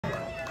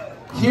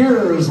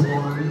Here's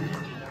one.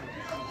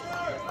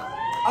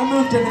 I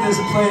moved into this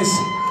place.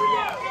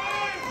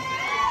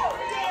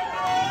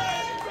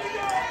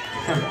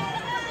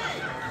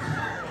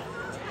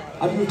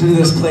 I moved into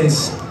this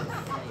place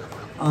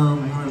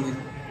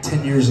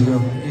 10 years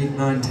ago, 8,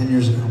 9, 10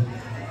 years ago.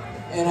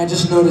 And I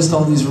just noticed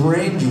all these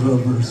Range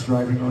Rovers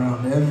driving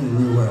around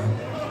everywhere.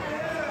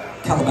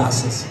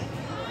 Calabasas.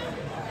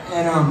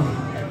 And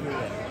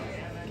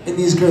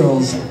these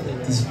girls,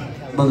 these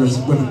mothers,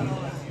 women,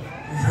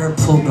 their hair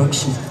pulled back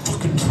so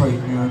fucking tight,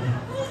 man.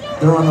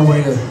 They're on their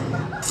way to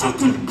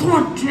fucking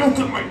God, get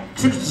my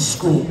kids to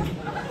school.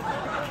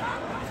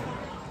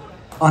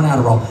 On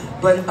Adderall.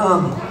 But,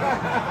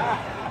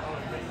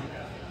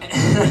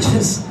 and I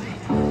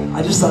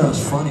just thought it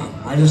was funny.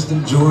 I just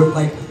enjoyed,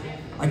 like,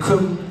 I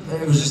couldn't,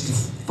 it was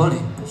just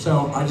funny.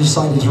 So I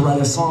decided to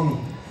write a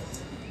song.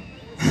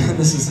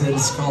 This is it,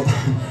 it's called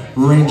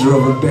Range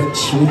Rover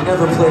Bitch. We've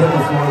never played it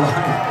before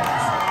live.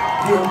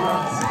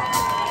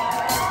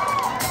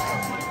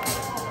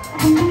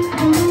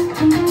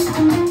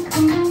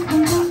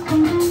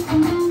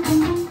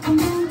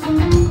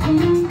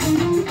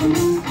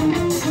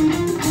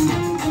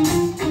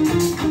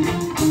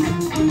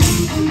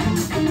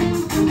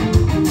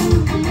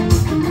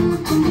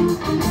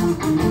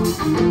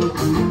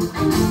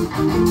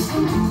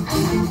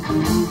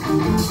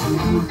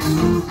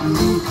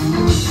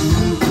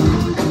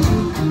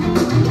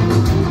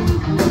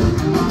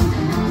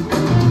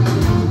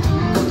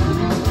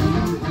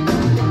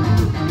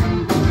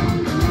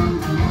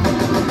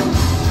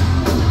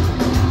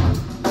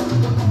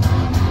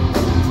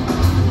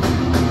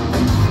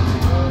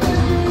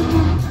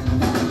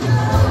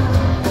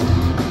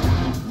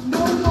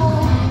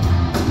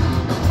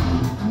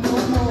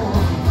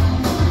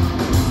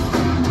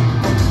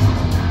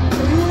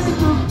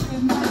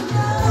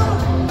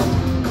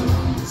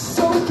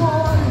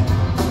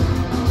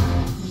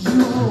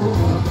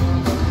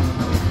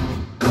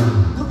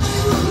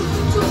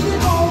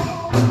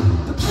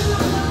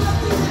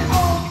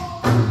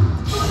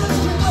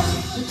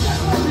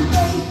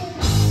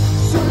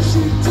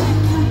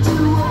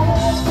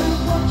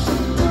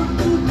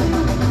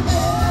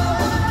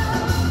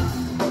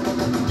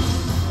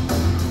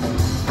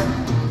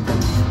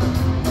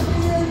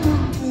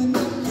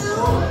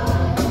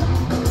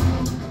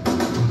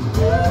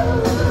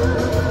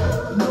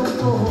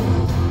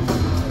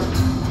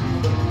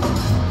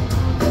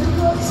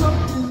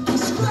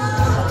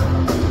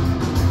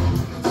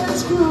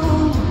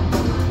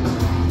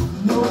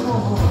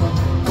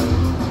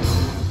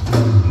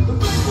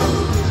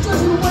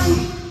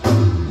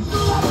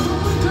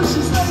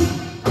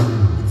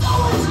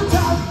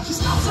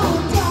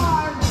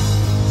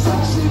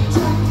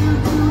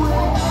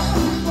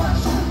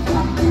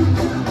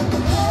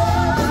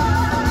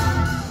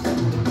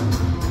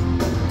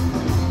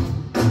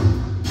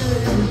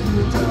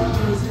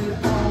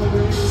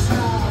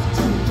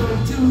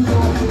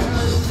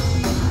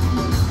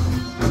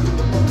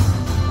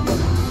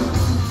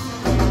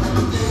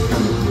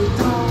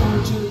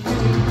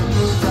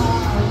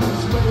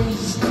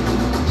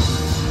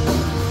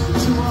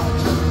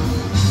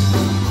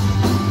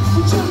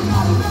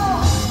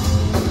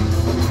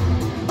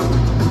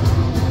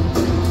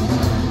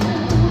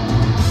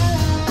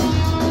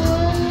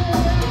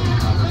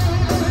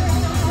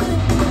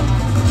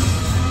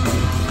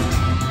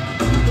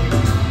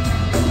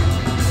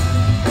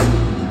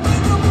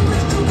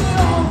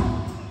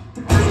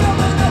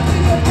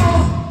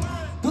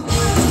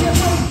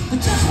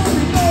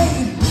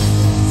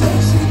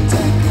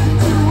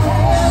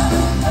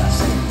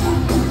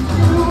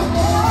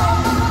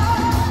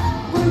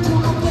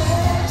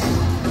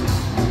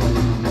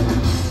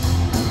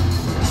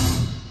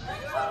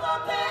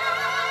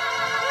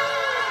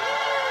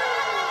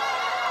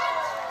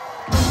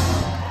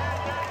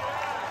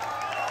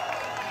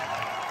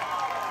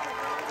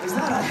 Is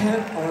that a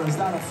hit or is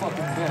that a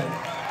fucking hit?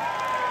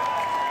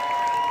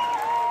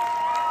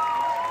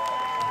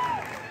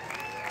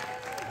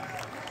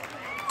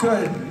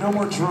 Good, no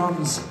more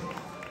drums.